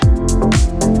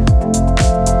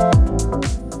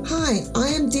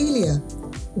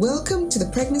Welcome to the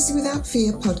Pregnancy Without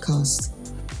Fear podcast.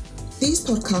 These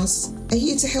podcasts are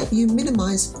here to help you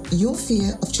minimize your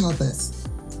fear of childbirth.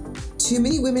 Too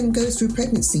many women go through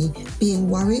pregnancy being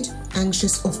worried,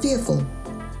 anxious, or fearful.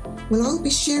 Well, I'll be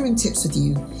sharing tips with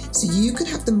you so you can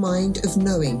have the mind of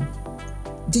knowing.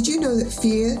 Did you know that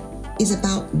fear is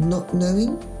about not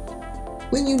knowing?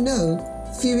 When you know,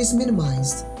 fear is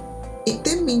minimized. It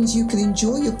then means you can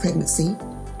enjoy your pregnancy,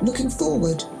 looking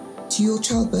forward to your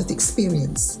childbirth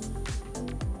experience.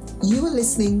 You are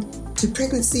listening to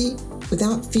Pregnancy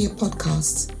Without Fear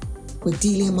podcast with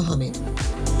Delia Mohammed.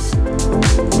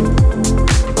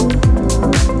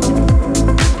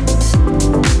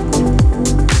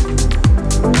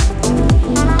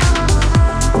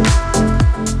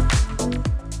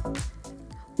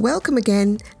 Welcome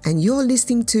again, and you're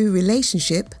listening to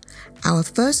Relationship, Our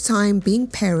First Time Being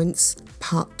Parents,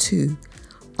 Part 2,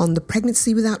 on the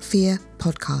Pregnancy Without Fear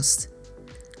podcast.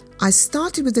 I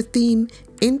started with the theme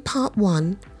in Part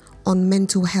 1 on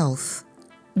mental health.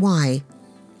 Why?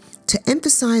 To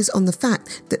emphasize on the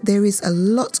fact that there is a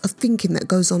lot of thinking that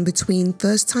goes on between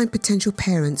first-time potential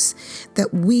parents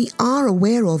that we are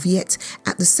aware of, yet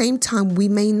at the same time we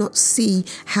may not see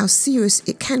how serious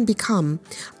it can become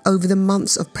over the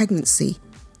months of pregnancy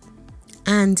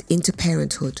and into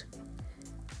parenthood.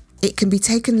 It can be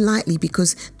taken lightly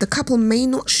because the couple may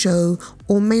not show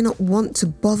or may not want to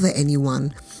bother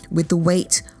anyone with the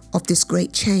weight of this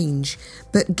great change,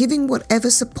 but giving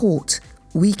whatever support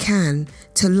we can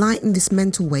to lighten this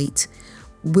mental weight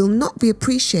will not be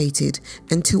appreciated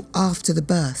until after the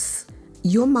birth.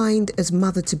 Your mind as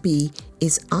mother-to-be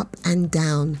is up and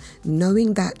down,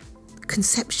 knowing that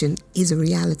conception is a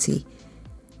reality.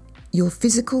 Your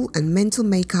physical and mental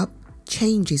makeup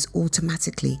changes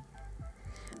automatically.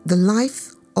 The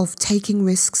life of taking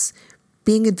risks,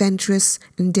 being adventurous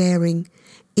and daring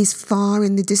is far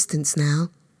in the distance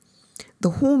now. The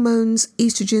hormones,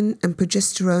 estrogen and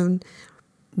progesterone,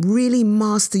 really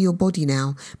master your body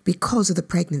now because of the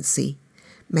pregnancy,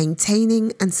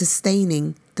 maintaining and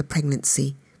sustaining the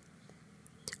pregnancy.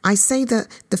 I say that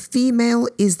the female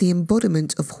is the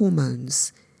embodiment of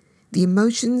hormones. The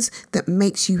emotions that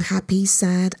makes you happy,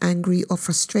 sad, angry or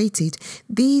frustrated,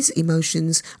 these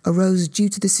emotions arose due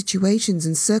to the situations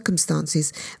and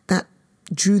circumstances that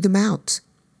drew them out.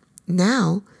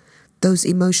 Now, those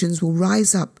emotions will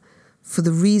rise up for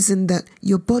the reason that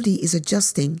your body is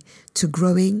adjusting to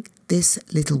growing this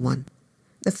little one.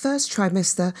 The first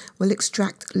trimester will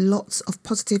extract lots of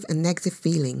positive and negative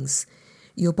feelings.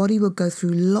 Your body will go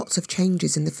through lots of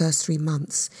changes in the first 3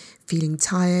 months, feeling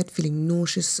tired, feeling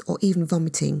nauseous, or even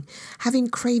vomiting, having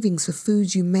cravings for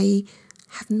foods you may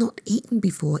have not eaten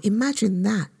before. Imagine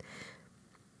that.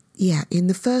 Yeah, in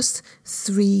the first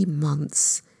 3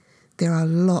 months, there are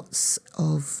lots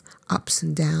of ups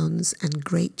and downs and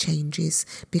great changes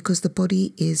because the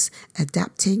body is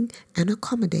adapting and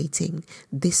accommodating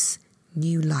this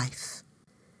new life.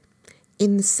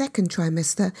 In the second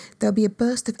trimester, there'll be a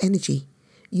burst of energy.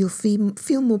 You'll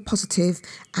feel more positive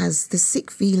as the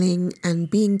sick feeling and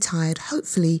being tired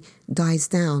hopefully dies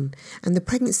down, and the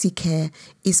pregnancy care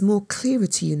is more clearer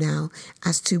to you now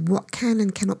as to what can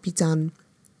and cannot be done,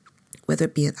 whether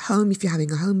it be at home if you're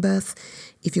having a home birth,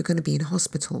 if you're going to be in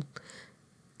hospital.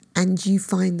 And you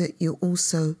find that you'll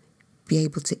also be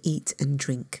able to eat and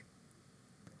drink.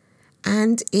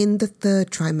 And in the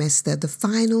third trimester, the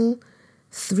final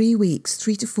 3 weeks,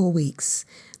 3 to 4 weeks,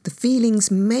 the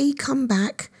feelings may come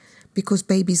back because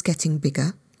baby's getting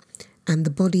bigger and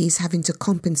the body is having to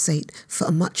compensate for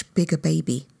a much bigger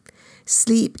baby.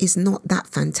 Sleep is not that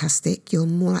fantastic. You'll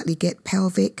more likely get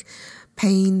pelvic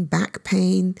pain, back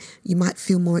pain. You might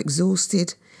feel more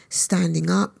exhausted standing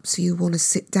up, so you want to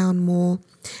sit down more.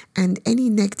 And any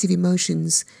negative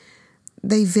emotions,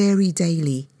 they vary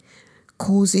daily,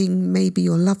 causing maybe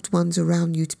your loved ones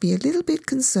around you to be a little bit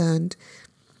concerned,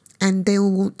 and they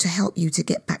will want to help you to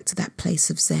get back to that place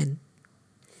of zen.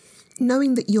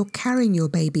 Knowing that you're carrying your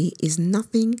baby is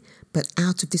nothing but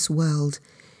out of this world.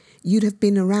 You'd have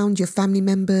been around your family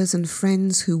members and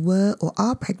friends who were or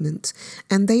are pregnant,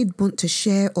 and they'd want to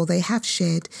share or they have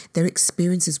shared their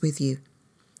experiences with you.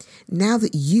 Now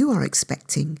that you are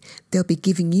expecting, they'll be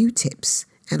giving you tips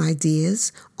and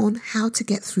ideas on how to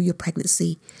get through your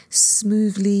pregnancy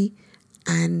smoothly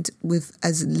and with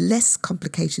as less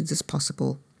complications as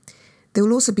possible. There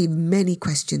will also be many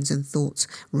questions and thoughts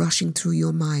rushing through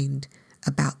your mind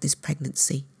about this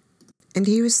pregnancy. And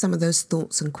here are some of those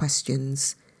thoughts and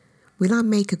questions. Will I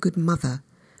make a good mother?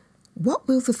 What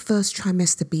will the first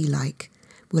trimester be like?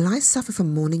 Will I suffer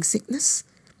from morning sickness?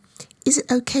 Is it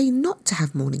okay not to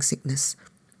have morning sickness?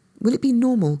 Will it be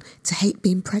normal to hate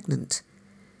being pregnant?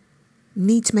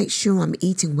 Need to make sure I'm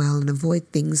eating well and avoid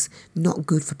things not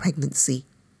good for pregnancy.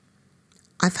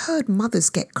 I've heard mothers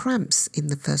get cramps in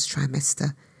the first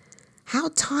trimester. How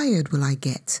tired will I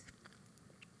get?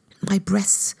 My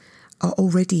breasts are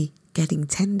already getting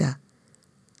tender.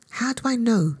 How do I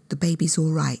know the baby's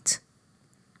all right?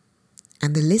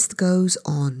 And the list goes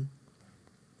on.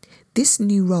 This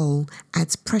new role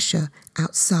adds pressure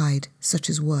outside, such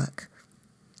as work.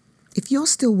 If you're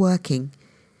still working,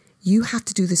 you have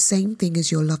to do the same thing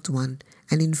as your loved one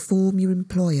and inform your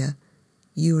employer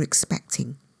you're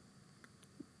expecting.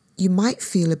 You might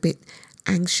feel a bit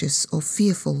anxious or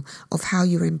fearful of how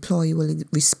your employer will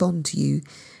respond to you,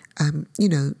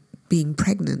 being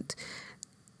pregnant.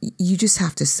 You just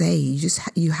have to say,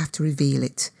 you have to reveal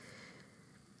it.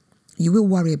 You will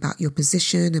worry about your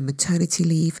position and maternity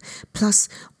leave, plus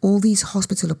all these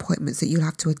hospital appointments that you'll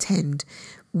have to attend,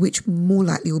 which more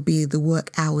likely will be the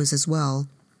work hours as well.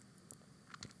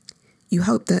 You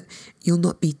hope that you'll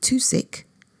not be too sick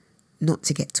not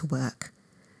to get to work.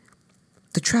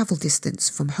 The travel distance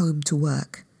from home to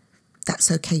work, that's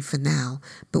okay for now,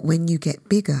 but when you get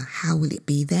bigger, how will it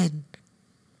be then?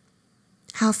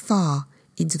 How far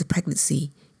into the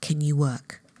pregnancy can you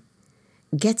work?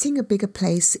 Getting a bigger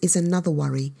place is another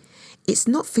worry. It's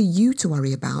not for you to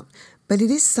worry about, but it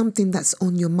is something that's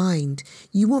on your mind.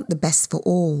 You want the best for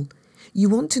all. You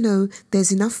want to know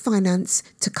there's enough finance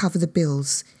to cover the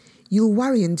bills. You'll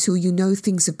worry until you know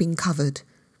things have been covered.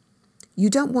 You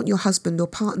don't want your husband or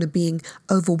partner being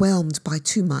overwhelmed by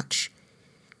too much.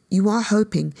 You are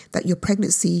hoping that your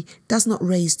pregnancy does not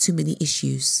raise too many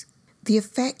issues. The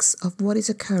effects of what is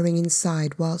occurring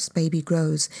inside whilst baby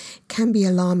grows can be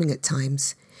alarming at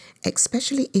times,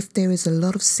 especially if there is a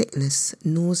lot of sickness,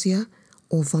 nausea,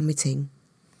 or vomiting.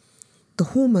 The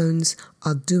hormones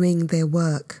are doing their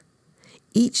work.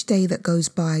 Each day that goes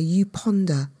by, you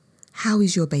ponder, how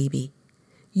is your baby?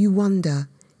 You wonder,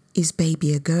 is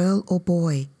baby a girl or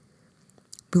boy?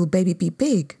 Will baby be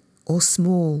big or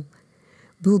small?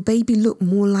 Will baby look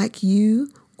more like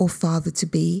you or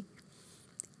father-to-be?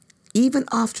 Even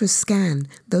after a scan,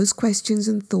 those questions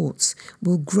and thoughts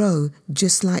will grow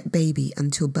just like baby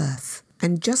until birth.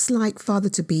 And just like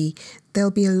father-to-be,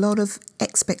 there'll be a lot of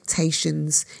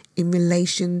expectations in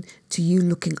relation to you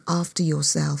looking after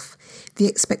yourself. The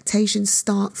expectations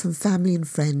start from family and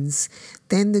friends,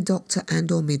 then the doctor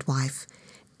and or midwife.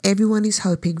 Everyone is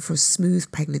hoping for a smooth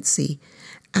pregnancy,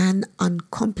 an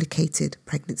uncomplicated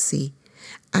pregnancy.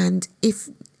 And if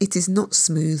it is not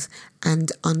smooth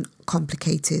and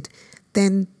uncomplicated,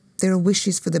 then there are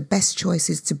wishes for the best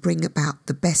choices to bring about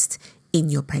the best in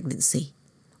your pregnancy.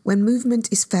 When movement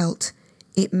is felt,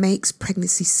 it makes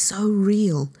pregnancy so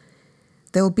real.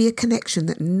 There will be a connection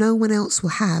that no one else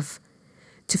will have.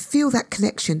 To feel that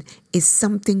connection is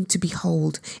something to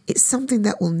behold. It's something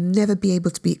that will never be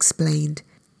able to be explained.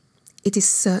 It is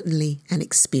certainly an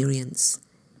experience.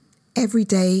 Every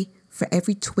day, for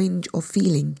every twinge or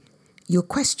feeling, you'll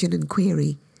question and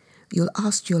query. You'll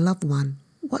ask your loved one,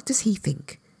 what does he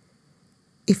think?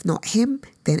 If not him,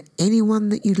 then anyone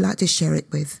that you'd like to share it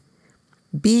with.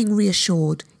 Being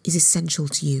reassured is essential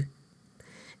to you.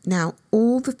 Now,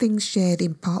 all the things shared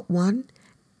in part 1,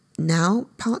 now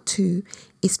part 2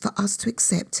 is for us to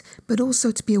accept, but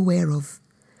also to be aware of.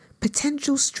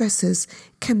 Potential stressors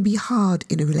can be hard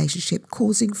in a relationship,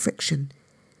 causing friction.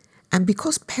 And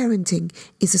because parenting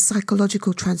is a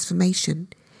psychological transformation,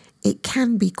 it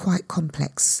can be quite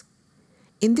complex.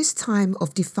 In this time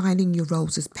of defining your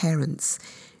roles as parents,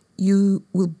 you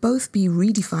will both be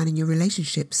redefining your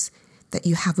relationships that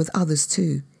you have with others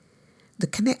too. The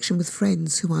connection with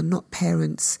friends who are not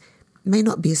parents may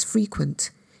not be as frequent.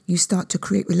 You start to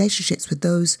create relationships with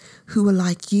those who are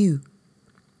like you,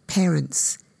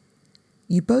 parents.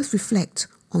 You both reflect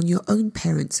on your own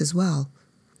parents as well.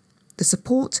 The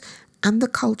support and the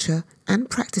culture and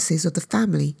practices of the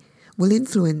family will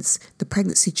influence the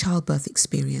pregnancy childbirth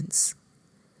experience.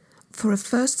 For a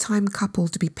first-time couple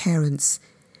to be parents,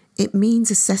 it means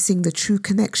assessing the true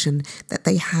connection that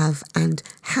they have and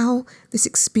how this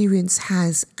experience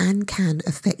has and can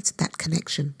affect that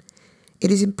connection. It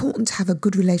is important to have a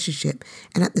good relationship,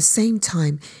 and at the same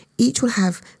time, each will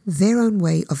have their own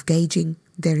way of gauging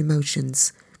their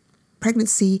emotions.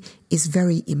 Pregnancy is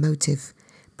very emotive.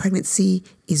 Pregnancy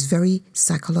is very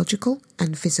psychological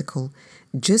and physical.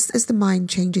 Just as the mind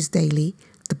changes daily,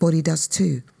 the body does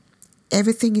too.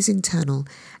 Everything is internal,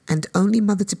 and only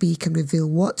mother-to-be can reveal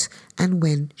what and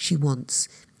when she wants.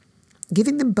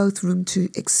 Giving them both room to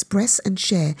express and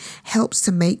share helps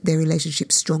to make their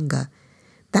relationship stronger.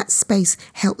 That space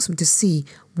helps them to see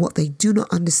what they do not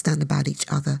understand about each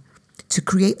other, to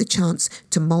create the chance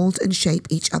to mould and shape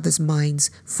each other's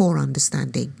minds for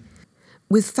understanding.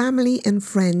 With family and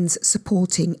friends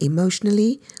supporting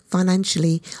emotionally,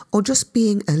 financially, or just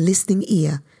being a listening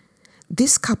ear,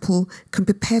 this couple can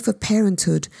prepare for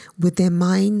parenthood with their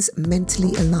minds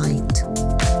mentally aligned.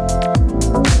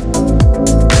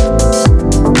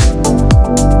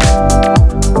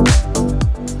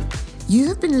 You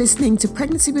have been listening to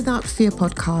Pregnancy Without Fear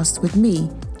podcast with me,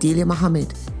 Delia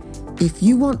Mohammed. If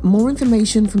you want more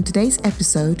information from today's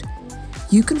episode,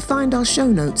 you can find our show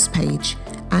notes page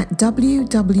at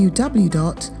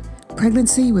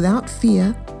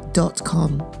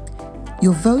www.pregnancy-without-fear.com.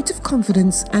 Your vote of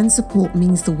confidence and support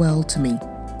means the world to me.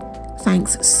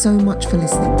 Thanks so much for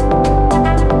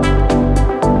listening.